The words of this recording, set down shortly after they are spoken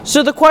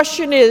So the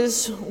question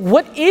is,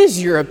 what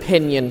is your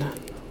opinion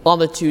on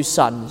the two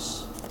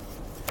sons?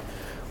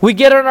 We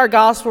get in our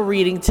gospel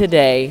reading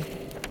today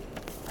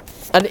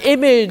an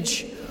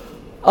image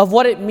of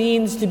what it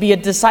means to be a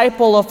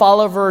disciple, a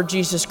follower of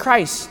Jesus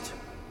Christ.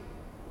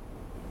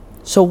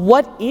 So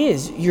what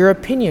is your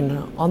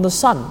opinion on the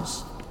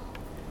sons?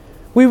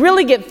 We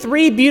really get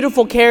three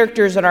beautiful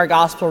characters in our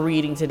gospel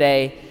reading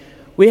today.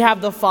 We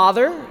have the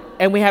father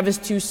and we have his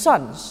two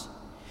sons.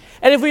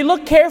 And if we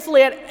look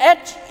carefully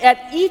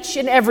at each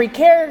and every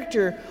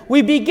character,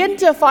 we begin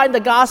to find the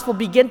gospel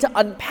begin to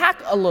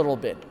unpack a little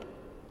bit.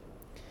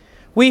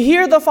 We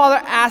hear the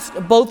father ask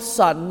both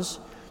sons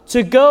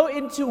to go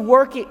into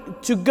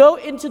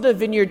the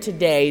vineyard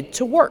today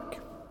to work.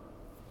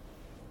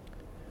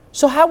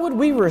 So how would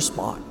we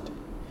respond?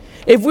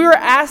 If we were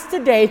asked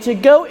today to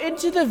go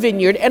into the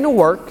vineyard and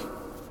work,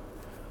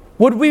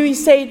 would we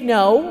say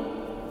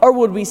no or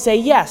would we say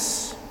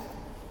yes?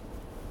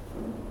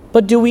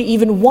 But do we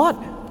even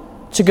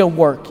want to go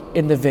work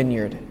in the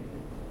vineyard?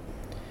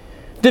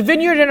 The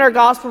vineyard in our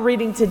gospel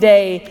reading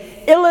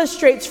today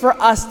illustrates for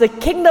us the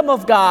kingdom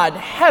of God,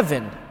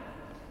 heaven.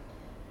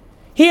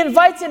 He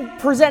invites and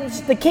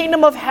presents the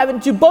kingdom of heaven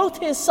to both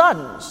his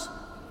sons.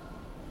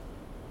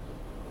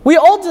 We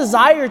all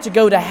desire to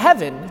go to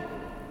heaven.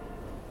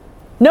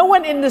 No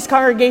one in this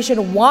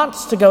congregation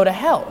wants to go to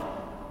hell.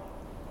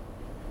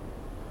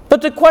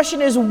 But the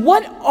question is,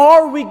 what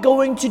are we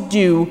going to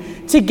do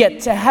to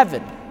get to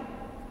heaven?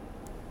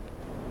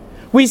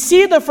 We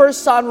see the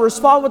first son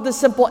respond with the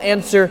simple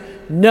answer,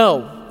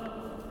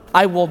 no,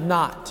 I will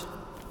not.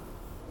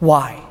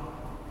 Why?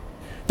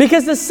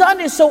 Because the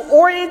son is so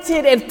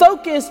oriented and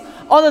focused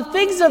on the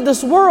things of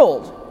this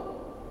world.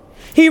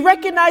 He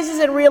recognizes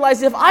and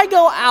realizes, if I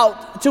go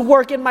out to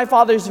work in my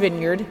father's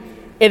vineyard,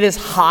 it is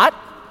hot,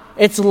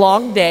 it's a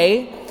long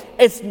day,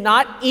 it's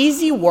not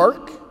easy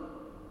work,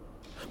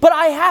 but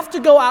I have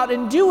to go out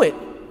and do it.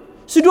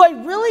 So do I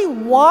really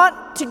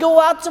want to go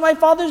out to my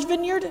father's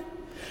vineyard?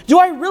 Do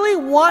I really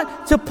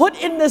want to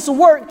put in this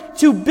work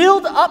to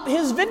build up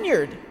his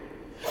vineyard?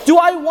 Do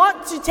I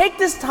want to take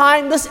this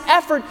time, this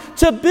effort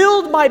to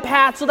build my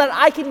path so that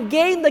I can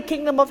gain the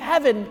kingdom of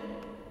heaven?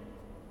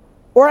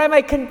 Or am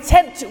I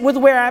content with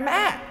where I'm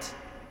at?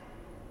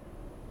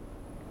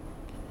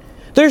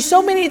 There's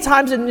so many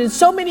times and in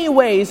so many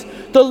ways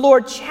the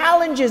Lord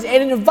challenges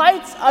and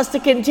invites us to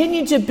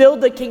continue to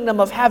build the kingdom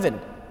of heaven.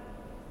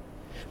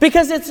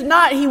 Because it's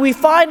not, we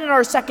find in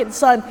our second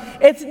son,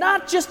 it's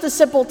not just a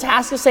simple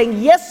task of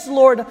saying, yes,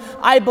 Lord,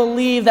 I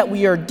believe that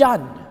we are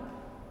done.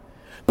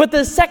 But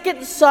the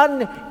second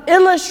son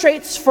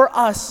illustrates for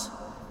us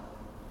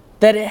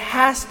that it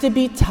has to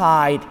be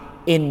tied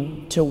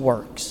into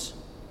works.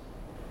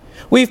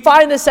 We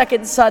find the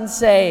second son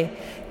say,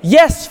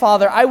 yes,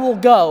 Father, I will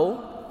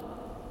go,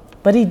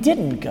 but he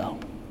didn't go.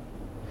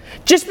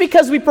 Just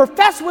because we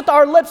profess with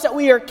our lips that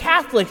we are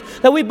Catholic,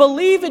 that we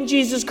believe in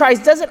Jesus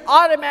Christ, doesn't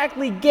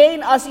automatically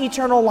gain us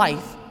eternal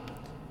life.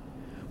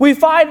 We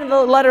find in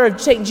the letter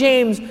of St.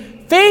 James,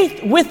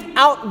 faith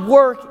without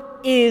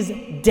work is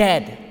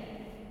dead.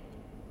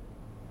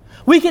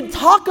 We can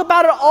talk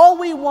about it all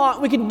we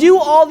want. We can do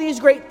all these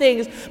great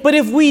things. But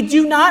if we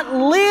do not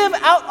live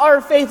out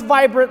our faith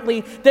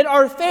vibrantly, then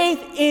our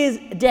faith is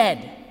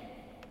dead.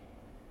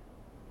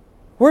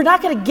 We're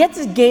not going to get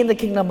to gain the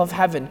kingdom of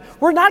heaven.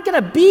 We're not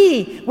going to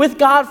be with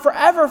God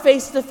forever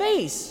face to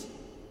face.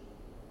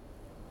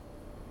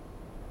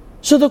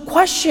 So the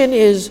question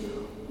is,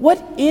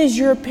 what is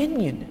your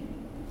opinion?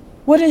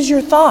 What is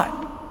your thought?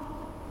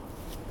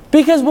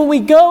 Because when we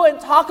go and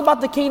talk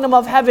about the kingdom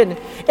of heaven,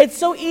 it's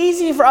so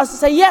easy for us to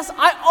say, yes,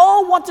 I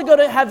all want to go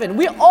to heaven.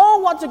 We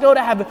all want to go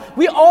to heaven.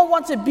 We all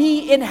want to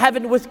be in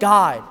heaven with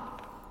God.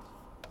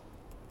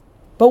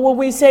 But when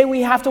we say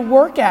we have to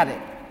work at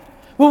it,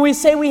 when we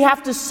say we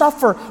have to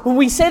suffer, when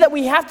we say that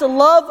we have to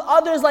love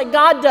others like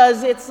God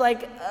does, it's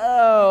like,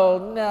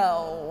 oh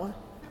no.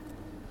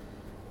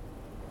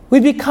 We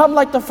become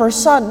like the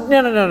first son.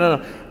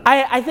 No.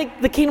 I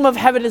think the kingdom of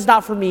heaven is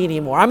not for me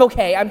anymore. I'm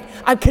okay.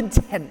 I'm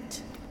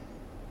content.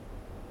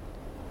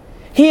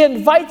 He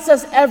invites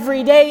us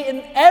every day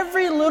in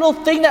every little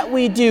thing that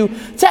we do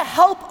to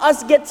help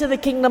us get to the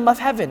kingdom of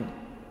heaven.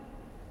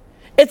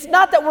 It's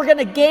not that we're going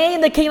to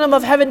gain the kingdom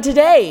of heaven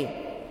today.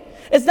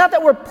 It's not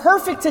that we're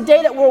perfect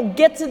today that we'll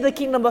get to the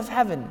kingdom of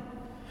heaven.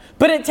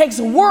 But it takes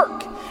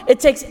work. It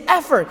takes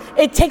effort.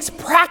 It takes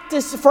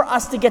practice for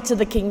us to get to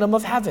the kingdom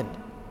of heaven.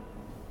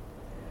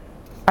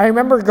 I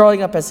remember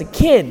growing up as a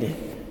kid,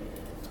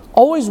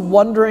 always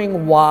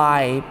wondering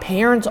why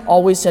parents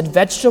always said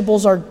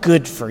vegetables are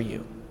good for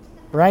you,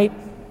 right?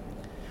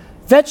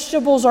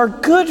 Vegetables are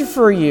good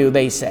for you,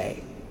 they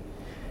say.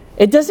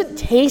 It doesn't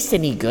taste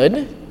any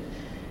good.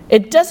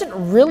 It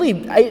doesn't really,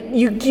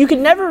 you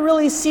can never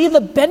really see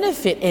the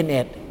benefit in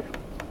it.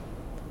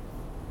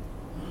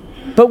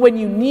 But when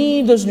you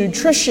need those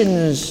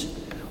nutritions,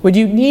 when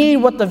you need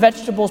what the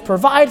vegetables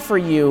provide for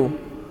you,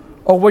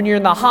 or when you're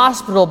in the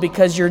hospital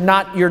because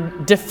you're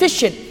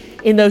deficient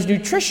in those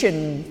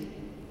nutrition,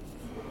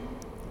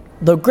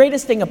 the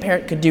greatest thing a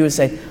parent could do is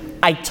say,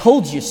 I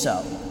told you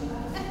so.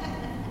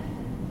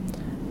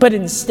 But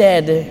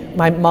instead,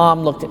 my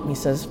mom looked at me and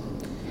says,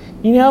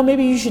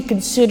 maybe you should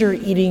consider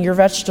eating your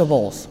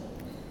vegetables.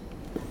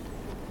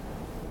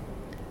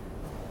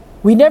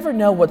 We never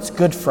know what's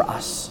good for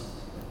us.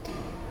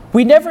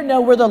 We never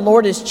know where the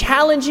Lord is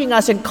challenging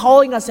us and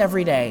calling us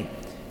every day.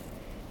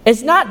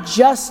 It's not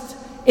just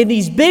in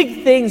these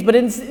big things, but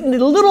in the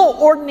little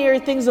ordinary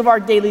things of our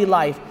daily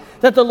life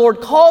that the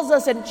Lord calls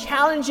us and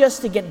challenges us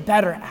to get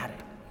better at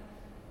it.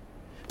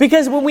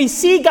 Because when we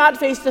see God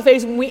face to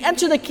face, when we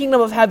enter the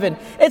kingdom of heaven,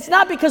 it's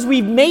not because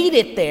we've made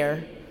it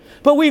there,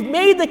 but we've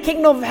made the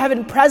kingdom of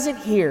heaven present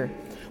here.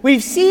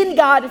 We've seen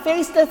God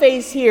face to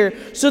face here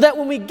so that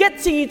when we get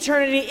to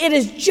eternity, it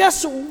is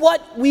just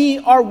what we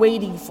are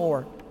waiting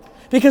for.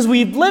 Because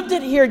we've lived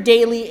it here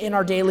daily in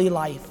our daily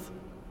life.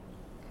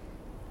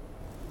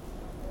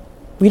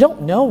 We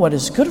don't know what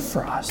is good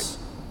for us.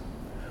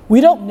 We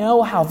don't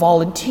know how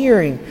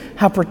volunteering,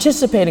 how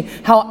participating,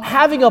 how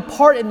having a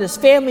part in this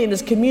family, in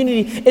this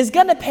community is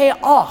going to pay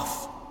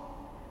off.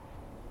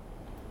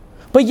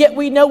 But yet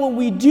we know when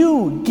we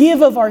do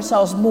give of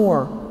ourselves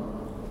more,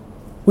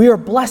 we are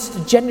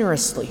blessed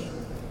generously.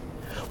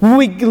 When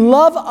we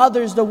love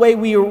others the way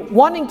we are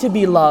wanting to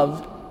be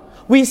loved,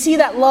 we see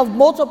that love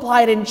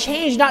multiplied and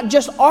change not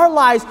just our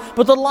lives,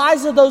 but the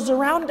lives of those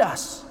around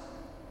us.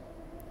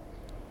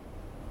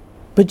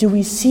 But do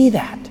we see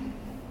that?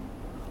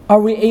 Are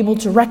we able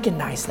to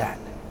recognize that?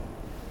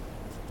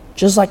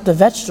 Just like the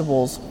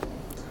vegetables,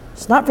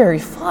 it's not very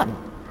fun.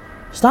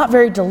 It's not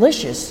very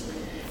delicious.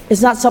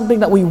 It's not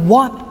something that we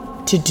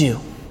want to do.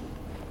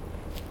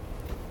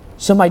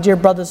 So, my dear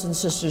brothers and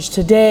sisters,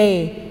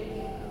 today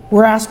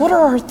we're asked, what are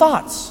our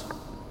thoughts?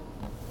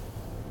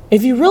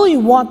 If you really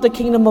want the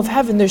kingdom of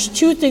heaven, there's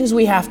two things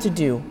we have to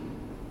do.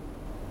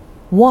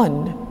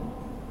 One,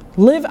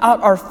 live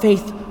out our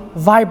faith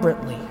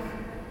vibrantly.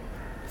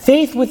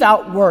 Faith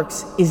without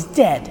works is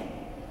dead.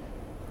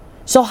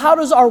 So how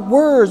does our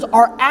words,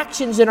 our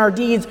actions, and our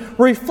deeds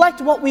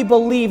reflect what we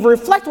believe,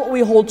 reflect what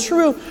we hold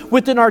true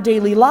within our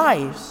daily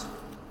lives?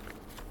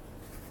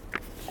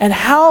 And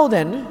how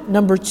then,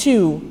 number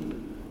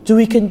two, do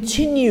we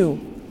continue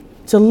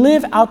to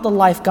live out the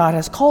life God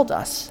has called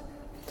us?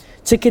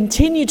 To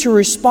continue to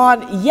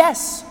respond,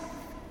 yes,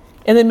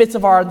 in the midst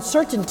of our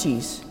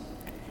uncertainties,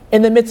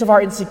 in the midst of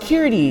our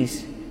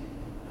insecurities,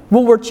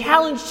 when we're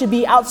challenged to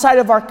be outside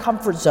of our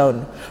comfort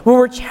zone, when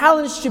we're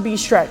challenged to be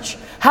stretched.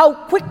 How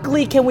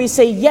quickly can we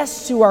say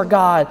yes to our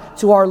God,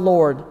 to our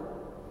Lord?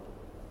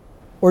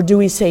 Or do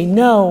we say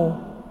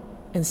no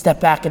and step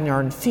back in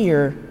our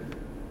fear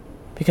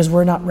because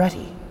we're not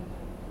ready?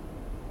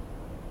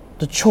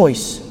 The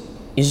choice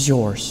is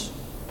yours.